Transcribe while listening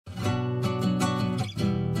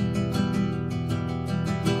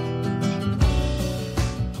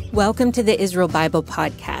Welcome to the Israel Bible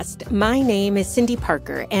Podcast. My name is Cindy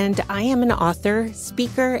Parker, and I am an author,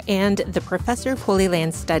 speaker, and the professor of Holy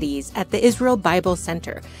Land Studies at the Israel Bible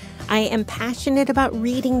Center. I am passionate about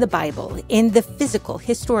reading the Bible in the physical,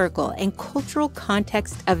 historical, and cultural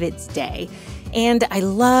context of its day. And I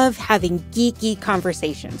love having geeky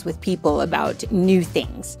conversations with people about new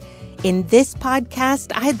things. In this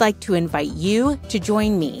podcast, I'd like to invite you to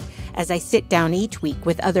join me as I sit down each week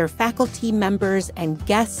with other faculty members and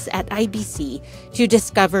guests at IBC to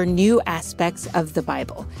discover new aspects of the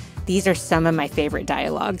Bible. These are some of my favorite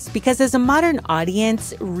dialogues because as a modern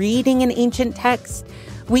audience reading an ancient text,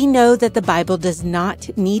 we know that the Bible does not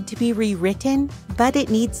need to be rewritten, but it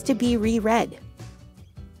needs to be reread.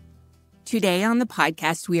 Today on the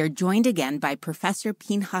podcast, we are joined again by Professor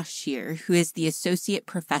Pinchas Shir, who is the Associate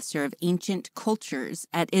Professor of Ancient Cultures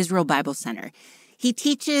at Israel Bible Center. He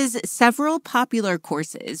teaches several popular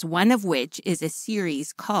courses, one of which is a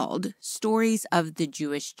series called Stories of the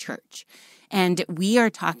Jewish Church. And we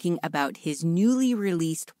are talking about his newly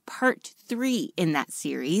released Part 3 in that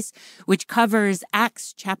series, which covers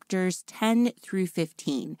Acts chapters 10 through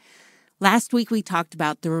 15. Last week, we talked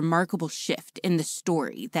about the remarkable shift in the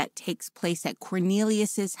story that takes place at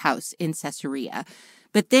Cornelius's house in Caesarea.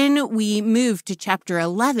 But then we move to chapter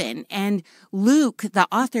 11, and Luke, the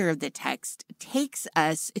author of the text, takes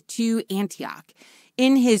us to Antioch.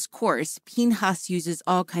 In his course, Pinchas uses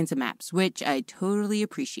all kinds of maps, which I totally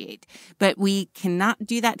appreciate, but we cannot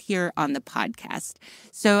do that here on the podcast.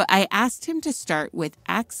 So I asked him to start with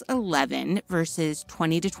Acts 11, verses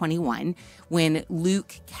 20 to 21, when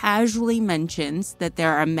Luke casually mentions that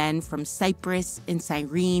there are men from Cyprus and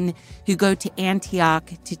Cyrene who go to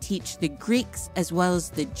Antioch to teach the Greeks as well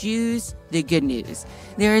as the Jews the good news.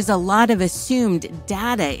 There is a lot of assumed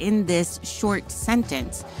data in this short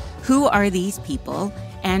sentence. Who are these people,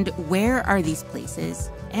 and where are these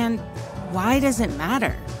places, and why does it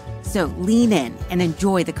matter? So lean in and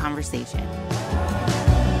enjoy the conversation.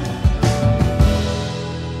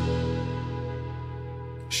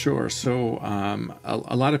 Sure. So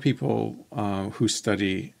a lot of people who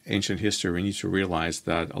study ancient history, we need to realize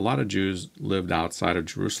that a lot of Jews lived outside of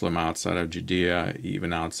Jerusalem, outside of Judea,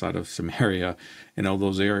 even outside of Samaria, and all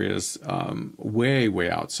those areas, way,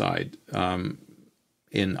 way outside.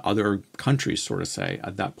 In other countries, sort of say,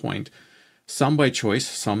 at that point. Some by choice,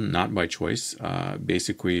 some not by choice.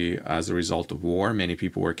 Basically, as a result of war, many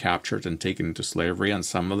people were captured and taken into slavery, and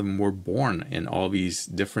some of them were born in all these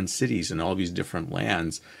different cities and all these different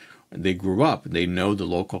lands. They grew up, they know the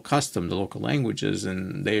local custom, the local languages,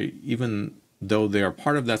 and they, even though they are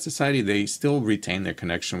part of that society, they still retain their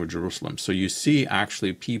connection with Jerusalem. So you see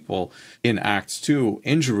actually people in Acts 2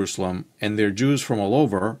 in Jerusalem, and they're Jews from all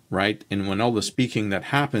over, right? And when all the speaking that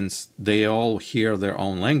happens, they all hear their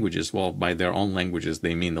own languages. Well, by their own languages,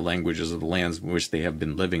 they mean the languages of the lands in which they have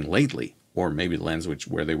been living lately, or maybe the lands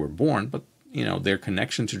where they were born, but their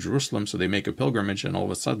connection to Jerusalem, so they make a pilgrimage, and all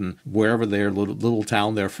of a sudden, wherever their little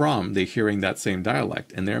town they're from, they're hearing that same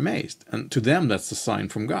dialect, and they're amazed. And to them, that's a sign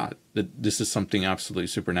from God that this is something absolutely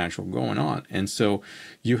supernatural going on. And so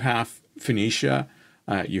you have Phoenicia,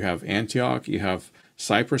 you have Antioch, you have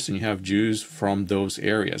Cyprus, and you have Jews from those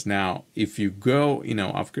areas. Now, if you go,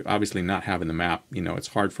 obviously not having the map, it's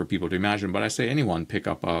hard for people to imagine, but I say anyone pick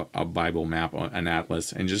up a Bible map, an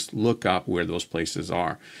atlas, and just look up where those places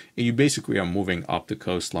are. And you basically are moving up the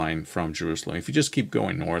coastline from Jerusalem. If you just keep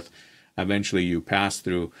going north, eventually you pass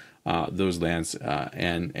through those lands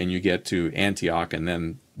and you get to Antioch, and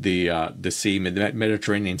then the sea,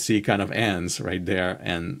 Mediterranean Sea, kind of ends right there,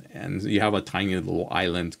 and you have a tiny little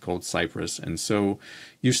island called Cyprus, and so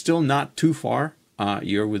you're still not too far.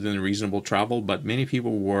 You're within reasonable travel, but many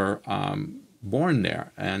people were born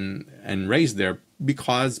there and raised there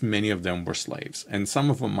because many of them were slaves, and some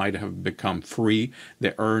of them might have become free.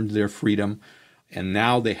 They earned their freedom, and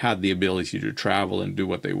now they had the ability to travel and do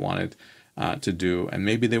what they wanted to do. And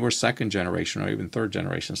maybe they were second generation or even third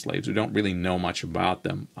generation slaves. We don't really know much about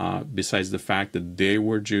them besides the fact that they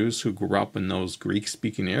were Jews who grew up in those Greek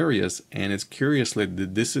speaking areas. And it's curiously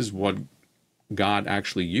that this is what God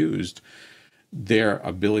actually used, their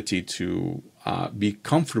ability to be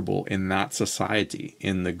comfortable in that society,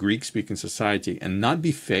 in the Greek speaking society, and not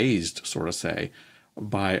be fazed, sort of say,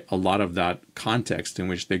 by a lot of that context in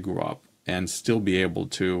which they grew up, and still be able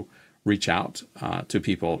to reach out to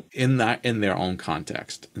people in their own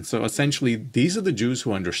context. And so essentially, these are the Jews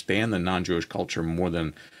who understand the non-Jewish culture more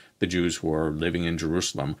than the Jews who are living in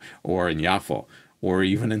Jerusalem or in Yafo or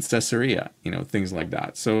even in Caesarea, things like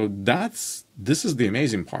that. So this is the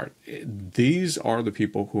amazing part. These are the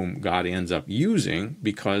people whom God ends up using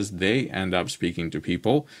because they end up speaking to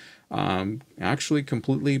people actually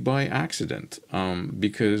completely by accident,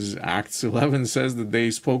 because Acts 11 says that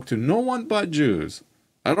they spoke to no one but Jews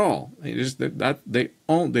at all. It is that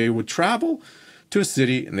they would travel to a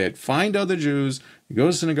city and they'd find other Jews, go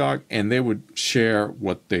to synagogue, and they would share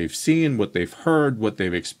what they've seen, what they've heard, what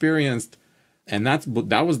they've experienced, and that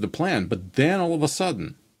was the plan. But then all of a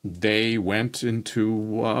sudden, they went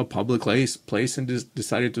into a public place and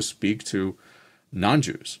decided to speak to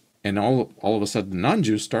non-Jews. And all of a sudden,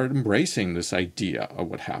 non-Jews started embracing this idea of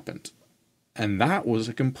what happened. And that was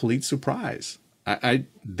a complete surprise.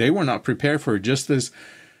 They were not prepared for it, just as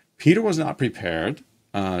Peter was not prepared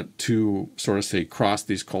to sort of say cross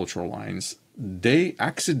these cultural lines. They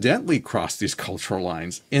accidentally crossed these cultural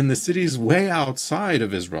lines in the cities way outside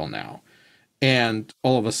of Israel now. And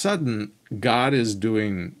all of a sudden, God is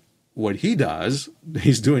doing what he does.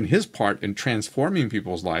 He's doing his part in transforming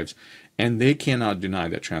people's lives, and they cannot deny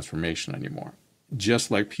that transformation anymore.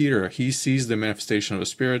 Just like Peter, he sees the manifestation of the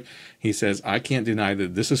Spirit. He says, I can't deny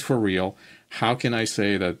that this is for real. How can I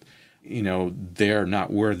say that, they're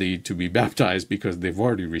not worthy to be baptized because they've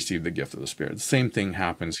already received the gift of the Spirit? The same thing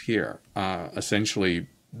happens here. Essentially,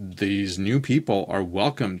 these new people are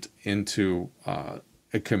welcomed into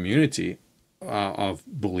a community of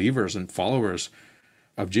believers and followers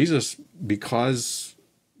of Jesus because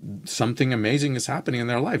something amazing is happening in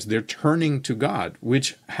their lives. They're turning to God,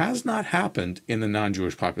 which has not happened in the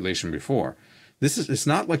non-Jewish population before. It's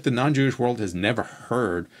not like the non-Jewish world has never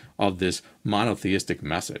heard of this monotheistic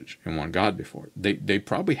message in one God before. They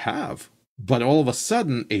probably have, but all of a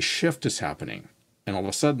sudden a shift is happening, and all of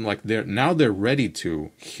a sudden, like they're ready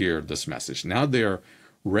to hear this message. Now they're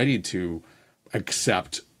ready to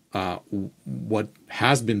accept what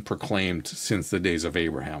has been proclaimed since the days of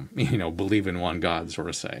Abraham, believe in one God, sort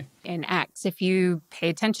of say. In Acts, if you pay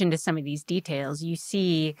attention to some of these details, you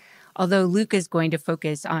see, although Luke is going to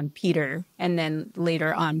focus on Peter and then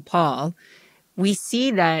later on Paul, we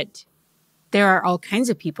see that there are all kinds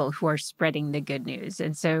of people who are spreading the good news.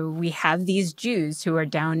 And so we have these Jews who are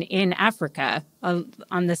down in Africa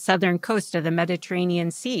on the southern coast of the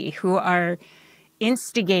Mediterranean Sea who are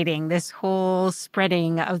instigating this whole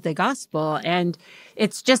spreading of the gospel. And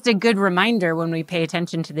it's just a good reminder when we pay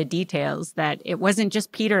attention to the details that it wasn't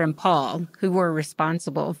just Peter and Paul who were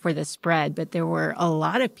responsible for the spread, but there were a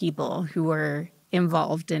lot of people who were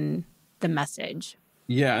involved in the message.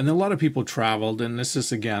 Yeah, and a lot of people traveled, and this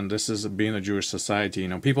is being a Jewish society.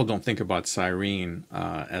 People don't think about Cyrene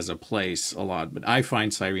as a place a lot, but I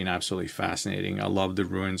find Cyrene absolutely fascinating. I love the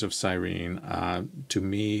ruins of Cyrene. To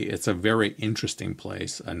me, it's a very interesting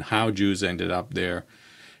place, and how Jews ended up there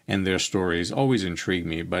and their stories always intrigue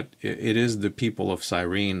me. But it is the people of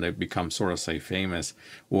Cyrene that become sort of say famous,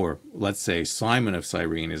 or let's say Simon of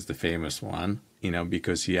Cyrene is the famous one,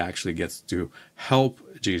 because he actually gets to help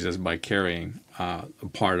Jesus by carrying a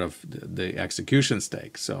part of the execution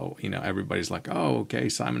stake. So, everybody's like, oh, okay,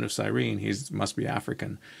 Simon of Cyrene, he must be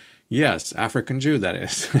African. Yes, African Jew, that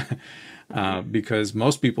is. Because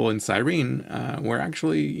most people in Cyrene were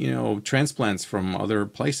actually, transplants from other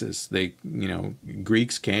places. They,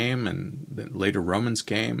 Greeks came and then later Romans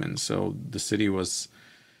came. And so the city was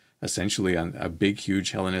essentially a big,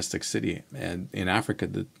 huge Hellenistic city. And in Africa,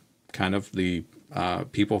 the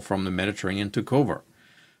people from the Mediterranean took over.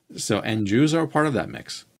 So, and Jews are a part of that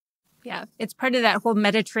mix. Yeah, it's part of that whole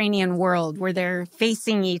Mediterranean world where they're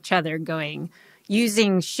facing each other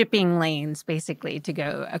using shipping lanes, basically, to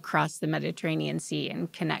go across the Mediterranean Sea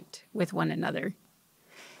and connect with one another.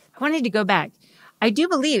 I wanted to go back. I do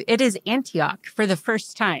believe it is Antioch for the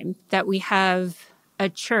first time that we have a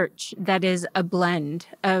church that is a blend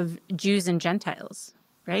of Jews and Gentiles,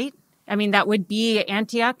 right? I mean, that would be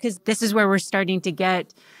Antioch, because this is where we're starting to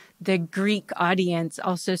get the Greek audience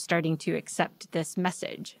also starting to accept this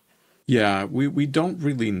message. Yeah, we don't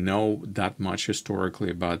really know that much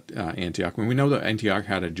historically about Antioch. I mean, we know that Antioch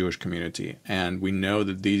had a Jewish community, and we know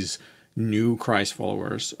that these new Christ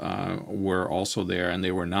followers were also there, and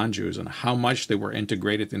they were non-Jews, and how much they were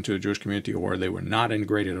integrated into the Jewish community or they were not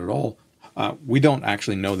integrated at all. We don't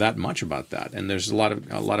actually know that much about that, and there's a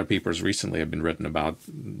lot of papers recently have been written about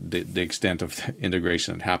the extent of the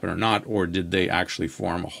integration that happened or not, or did they actually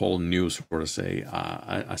form a whole new sort of say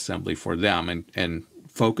assembly for them and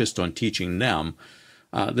focused on teaching them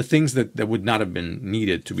the things that would not have been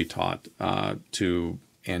needed to be taught to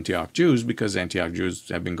Antioch Jews, because Antioch Jews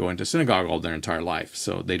have been going to synagogue all their entire life,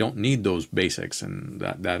 so they don't need those basics and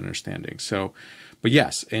that understanding. So. But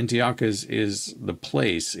yes, Antioch is the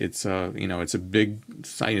place. It's it's a big,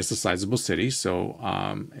 it's a sizable city,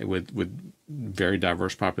 so with very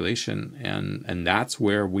diverse population, and that's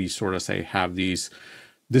where we sort of say have these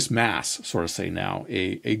this mass, sort of say now,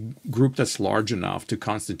 a group that's large enough to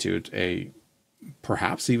constitute a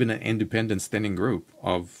perhaps even an independent standing group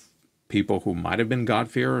of people who might have been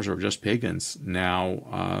God-fearers or just pagans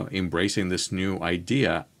now embracing this new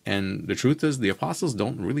idea. And the truth is, the apostles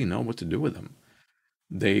don't really know what to do with them.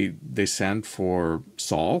 They sent for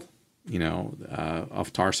Saul,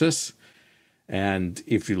 of Tarsus. And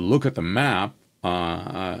if you look at the map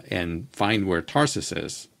and find where Tarsus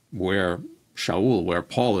is, where Shaul, where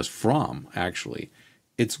Paul is from, actually,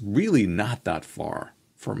 it's really not that far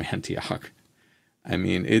from Antioch. I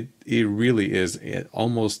mean, it really is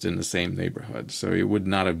almost in the same neighborhood. So it would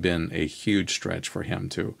not have been a huge stretch for him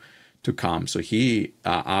to come. So he,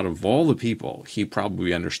 out of all the people, he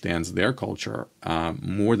probably understands their culture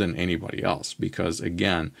more than anybody else because,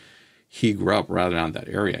 again, he grew up right around that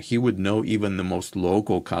area. He would know even the most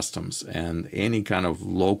local customs and any kind of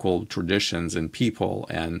local traditions and people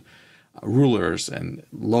and rulers and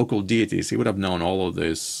local deities. He would have known all of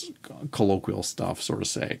this colloquial stuff, sort of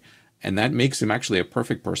say. And that makes him actually a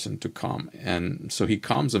perfect person to come. And so he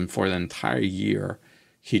comes, and for the entire year,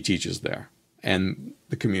 he teaches there. And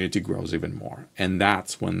the community grows even more. And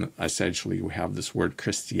that's when essentially we have this word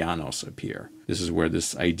Christianos appear. This is where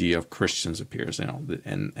this idea of Christians appears.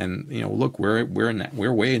 Look,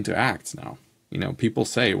 we're way into Acts now. People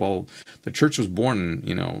say, well, the church was born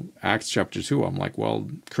in, Acts chapter 2. I'm like, well,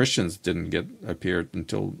 Christians didn't appear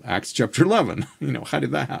until Acts chapter 11. How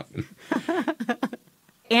did that happen?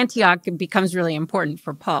 Antioch becomes really important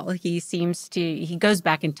for Paul. He goes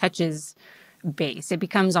back and touches base. It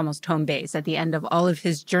becomes almost home base at the end of all of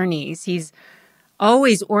his journeys. He's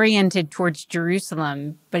always oriented towards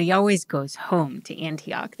Jerusalem, but he always goes home to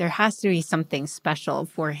Antioch. There has to be something special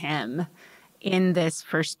for him in this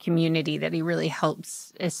first community that he really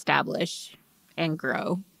helps establish and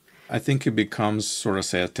grow. I think it becomes sort of,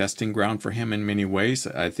 say, a testing ground for him in many ways.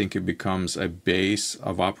 I think it becomes a base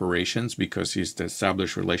of operations because he's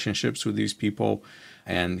established relationships with these people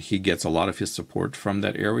and he gets a lot of his support from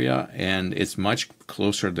that area. And it's much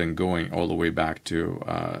closer than going all the way back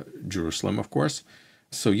to Jerusalem, of course.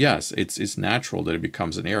 So yes, it's natural that it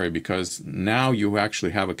becomes an area because now you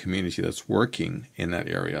actually have a community that's working in that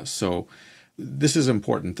area. So this is an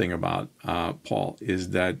important thing about Paul is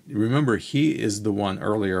that, remember, he is the one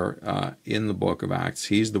earlier in the book of Acts.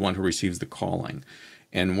 He's the one who receives the calling.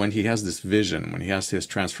 And when he has this vision, when he has his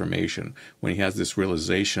transformation, when he has this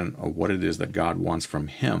realization of what it is that God wants from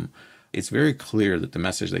him, it's very clear that the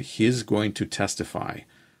message that he's going to testify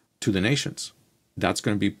to the nations, that's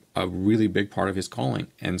going to be a really big part of his calling.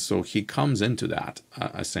 And so he comes into that,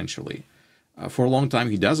 essentially. For a long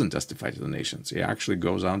time, he doesn't testify to the nations. He actually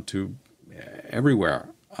goes on to everywhere,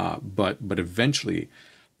 but eventually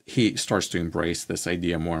he starts to embrace this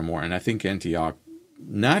idea more and more. And I think Antioch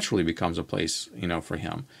naturally becomes a place, for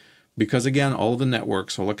him, because again, all the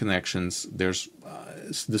networks, all the connections, there's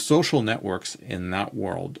the social networks in that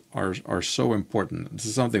world are so important. This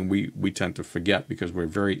is something we tend to forget because we're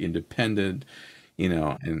very independent,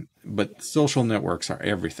 but social networks are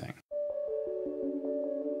everything.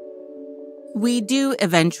 We do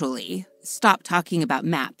eventually stop talking about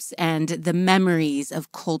maps and the memories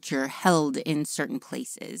of culture held in certain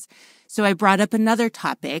places. So I brought up another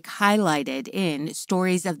topic highlighted in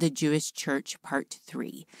Stories of the Jewish Church, Part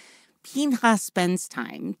 3. Pinchas spends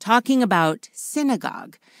time talking about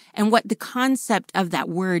synagogue and what the concept of that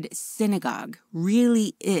word synagogue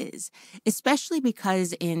really is, especially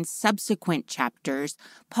because in subsequent chapters,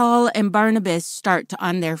 Paul and Barnabas start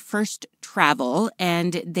on their first travel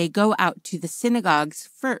and they go out to the synagogues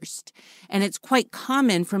first. And it's quite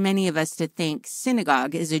common for many of us to think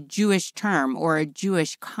synagogue is a Jewish term or a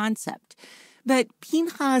Jewish concept. But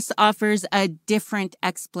Pinchas offers a different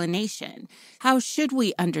explanation. How should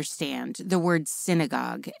we understand the word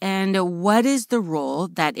synagogue, and what is the role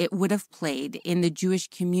that it would have played in the Jewish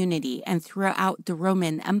community and throughout the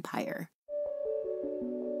Roman Empire?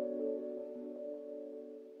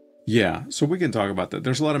 Yeah, so we can talk about that.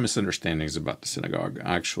 There's a lot of misunderstandings about the synagogue,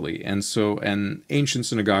 actually. And so an ancient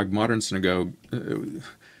synagogue, modern synagogue,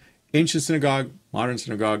 ancient synagogue, modern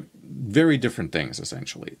synagogue, very different things,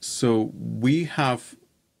 essentially. So we have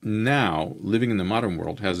now, living in the modern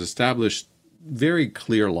world, has established very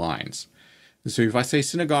clear lines. So if I say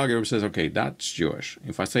synagogue, everybody says, okay, that's Jewish.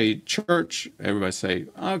 If I say church, everybody say,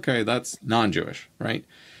 okay, that's non-Jewish, right?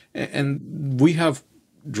 And we have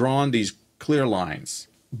drawn these clear lines.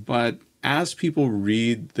 But as people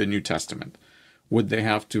read the New Testament, what they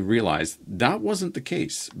have to realize, that wasn't the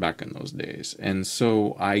case back in those days. And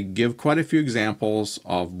so I give quite a few examples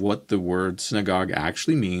of what the word synagogue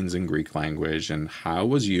actually means in Greek language and how it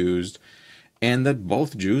was used, and that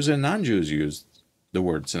both Jews and non-Jews used the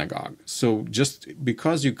word synagogue. So just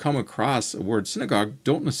because you come across a word synagogue,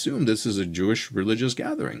 don't assume this is a Jewish religious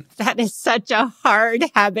gathering. That is such a hard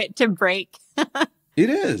habit to break. It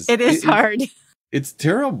is. It is hard. It's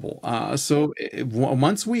terrible.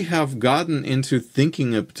 Once we have gotten into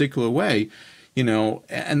thinking a particular way,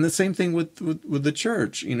 and the same thing with the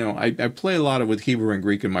church. I play a lot with Hebrew and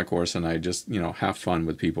Greek in my course, and I just, have fun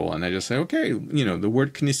with people. And I just say, okay, the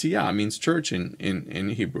word knessia means church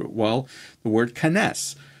in Hebrew. Well, the word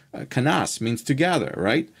kanas means together,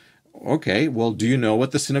 right? Okay, well, do you know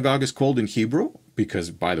what the synagogue is called in Hebrew? Because,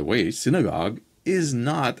 by the way, synagogue is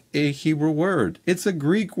not a Hebrew word. It's a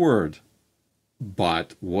Greek word.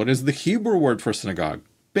 But what is the Hebrew word for synagogue?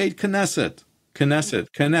 Beit Knesset.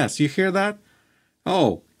 Knes. You hear that?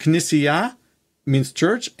 Oh, Knessia means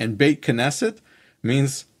church, and Beit Knesset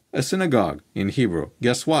means a synagogue in Hebrew.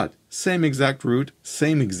 Guess what? Same exact root,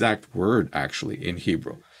 same exact word, actually, in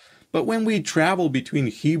Hebrew. But when we travel between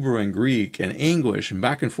Hebrew and Greek and English and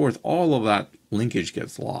back and forth, all of that linkage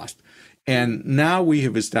gets lost. And now we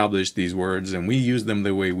have established these words, and we use them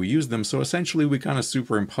the way we use them. So essentially, we kind of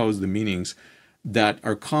superimpose the meanings that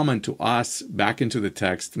are common to us back into the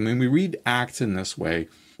text. And when we read Acts in this way,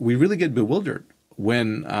 we really get bewildered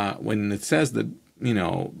when it says that,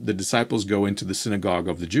 the disciples go into the synagogue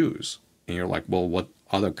of the Jews. And you're like, well, what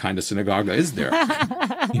other kind of synagogue is there?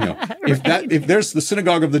 If there's the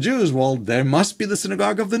synagogue of the Jews, well, there must be the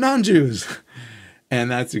synagogue of the non-Jews. And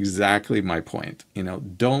that's exactly my point.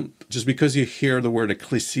 Don't, just because you hear the word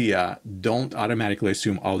ecclesia, don't automatically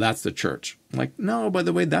assume, oh, that's the church. Like, no, by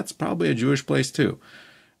the way, that's probably a Jewish place too.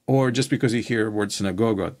 Or just because you hear the word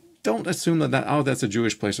synagogue, don't assume that's a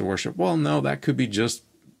Jewish place of worship. Well, no, that could be just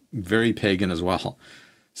very pagan as well.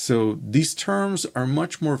 So these terms are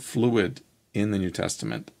much more fluid in the New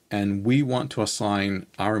Testament, and we want to assign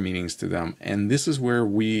our meanings to them. And this is where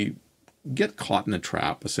we get caught in a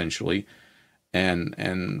trap, essentially,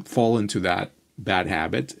 and fall into that bad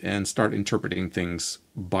habit and start interpreting things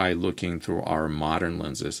by looking through our modern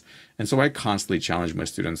lenses. And so I constantly challenge my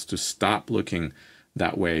students to stop looking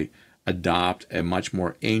that way, adopt a much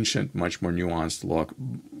more ancient, much more nuanced look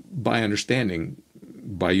by understanding,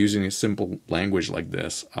 by using a simple language like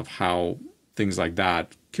this, of how things like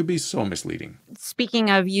that could be so misleading. Speaking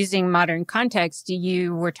of using modern context,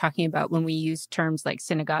 you were talking about when we use terms like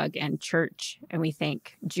synagogue and church, and we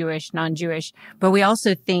think Jewish, non-Jewish, but we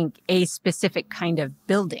also think a specific kind of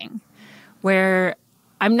building, where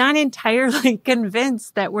I'm not entirely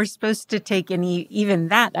convinced that we're supposed to take even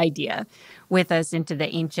that idea with us into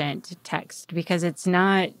the ancient text, because it's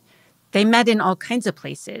not, they met in all kinds of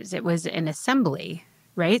places. It was an assembly,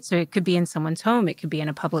 right? So it could be in someone's home, it could be in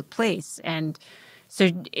a public place. And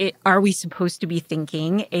so are we supposed to be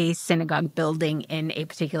thinking a synagogue building in a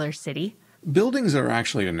particular city? Buildings are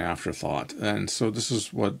actually an afterthought. And so this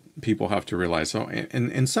is what people have to realize. So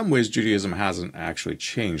in some ways, Judaism hasn't actually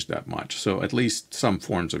changed that much. So at least some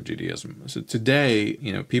forms of Judaism. So today,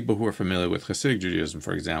 people who are familiar with Hasidic Judaism,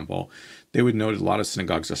 for example, they would know that a lot of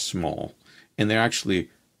synagogues are small, and they're actually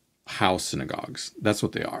house synagogues. That's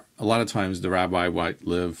what they are. A lot of times the rabbi might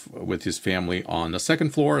live with his family on the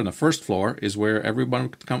second floor, and the first floor is where everyone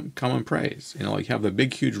come and prays. You have the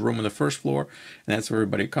big, huge room on the first floor, and that's where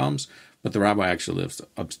everybody comes. But the rabbi actually lives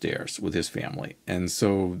upstairs with his family. And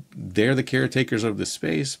so they're the caretakers of the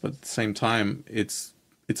space, but at the same time, it's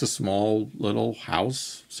a small little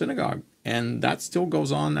house synagogue. And that still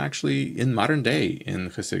goes on actually in modern day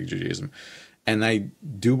in Hasidic Judaism. And I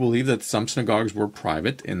do believe that some synagogues were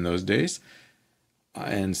private in those days,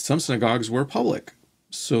 and some synagogues were public.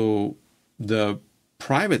 So the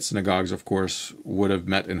private synagogues, of course, would have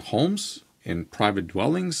met in homes, in private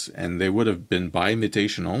dwellings, and they would have been by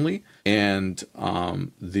invitation only. And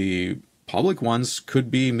the public ones could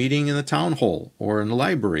be meeting in the town hall or in the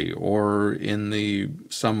library or in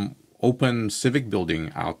some open civic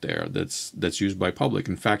building out there that's used by public.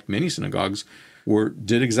 In fact, many synagogues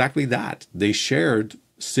did exactly that. They shared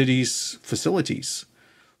cities' facilities,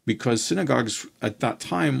 because synagogues at that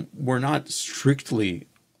time were not strictly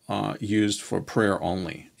used for prayer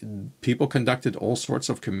only. People conducted all sorts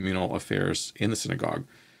of communal affairs in the synagogue.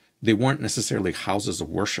 They weren't necessarily houses of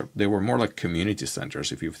worship. They were more like community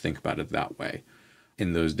centers, if you think about it that way,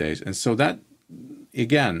 in those days. And so that,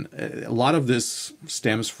 again, a lot of this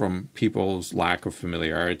stems from people's lack of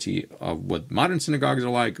familiarity of what modern synagogues are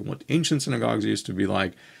like and what ancient synagogues used to be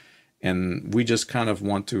like. And we just kind of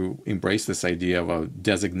want to embrace this idea of a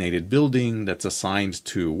designated building that's assigned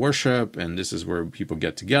to worship, and this is where people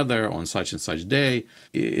get together on such and such day.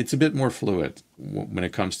 It's a bit more fluid when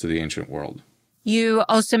it comes to the ancient world. You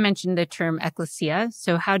also mentioned the term ecclesia.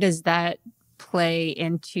 So how does that play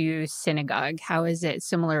into synagogue? How is it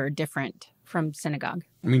similar or different from synagogue?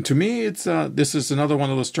 I mean, to me, it's this is another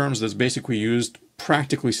one of those terms that's basically used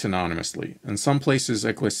practically synonymously. In some places,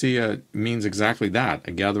 ecclesia means exactly that,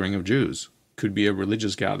 a gathering of Jews. Could be a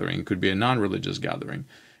religious gathering, could be a non-religious gathering.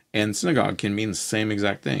 And synagogue can mean the same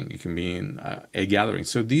exact thing. It can mean a gathering.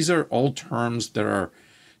 So these are all terms that are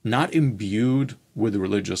not imbued with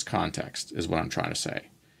religious context, is what I'm trying to say.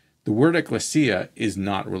 The word ecclesia is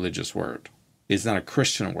not a religious word. It's not a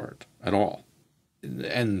Christian word at all.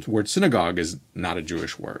 And the word synagogue is not a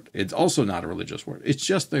Jewish word. It's also not a religious word. It's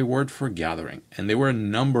just a word for gathering. And there were a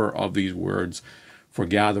number of these words for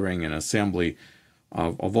gathering and assembly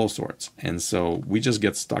of all sorts. And so we just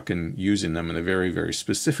get stuck in using them in a very, very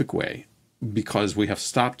specific way because we have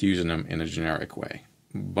stopped using them in a generic way.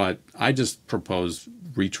 But I just propose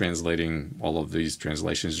retranslating all of these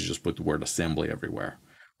translations to just put the word assembly everywhere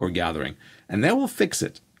or gathering. And that will fix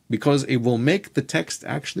it because it will make the text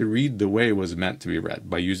actually read the way it was meant to be read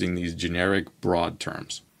by using these generic, broad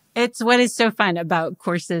terms. It's what is so fun about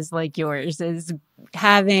courses like yours is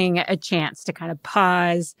having a chance to kind of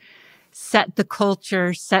pause, set the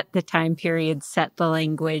culture, set the time period, set the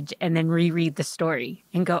language, and then reread the story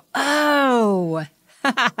and go, oh,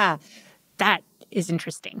 that is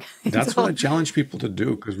interesting. That's what I challenge people to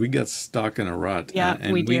do because we get stuck in a rut. Yeah,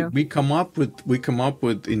 and we do. We come up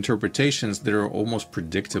with interpretations that are almost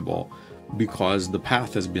predictable because the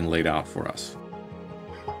path has been laid out for us.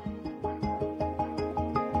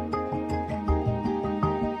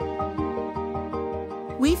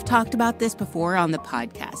 We've talked about this before on the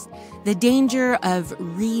podcast, the danger of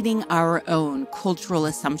reading our own cultural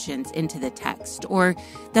assumptions into the text, or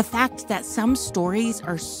the fact that some stories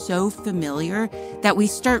are so familiar that we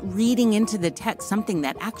start reading into the text something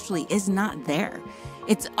that actually is not there.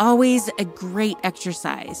 It's always a great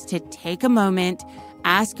exercise to take a moment,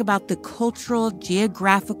 ask about the cultural,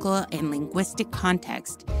 geographical, and linguistic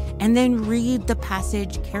context, and then read the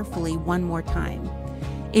passage carefully one more time.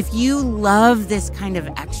 If you love this kind of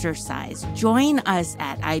exercise, join us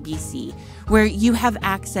at IBC, where you have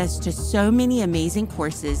access to so many amazing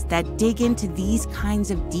courses that dig into these kinds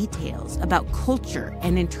of details about culture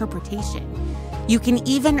and interpretation. You can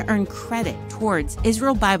even earn credit towards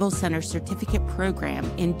Israel Bible Center Certificate Program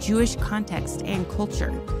in Jewish Context and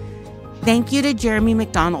Culture. Thank you to Jeremy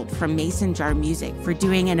McDonald from Mason Jar Music for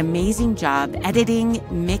doing an amazing job editing,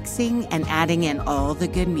 mixing, and adding in all the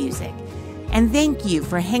good music. And thank you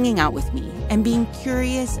for hanging out with me and being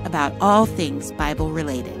curious about all things Bible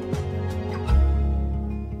related.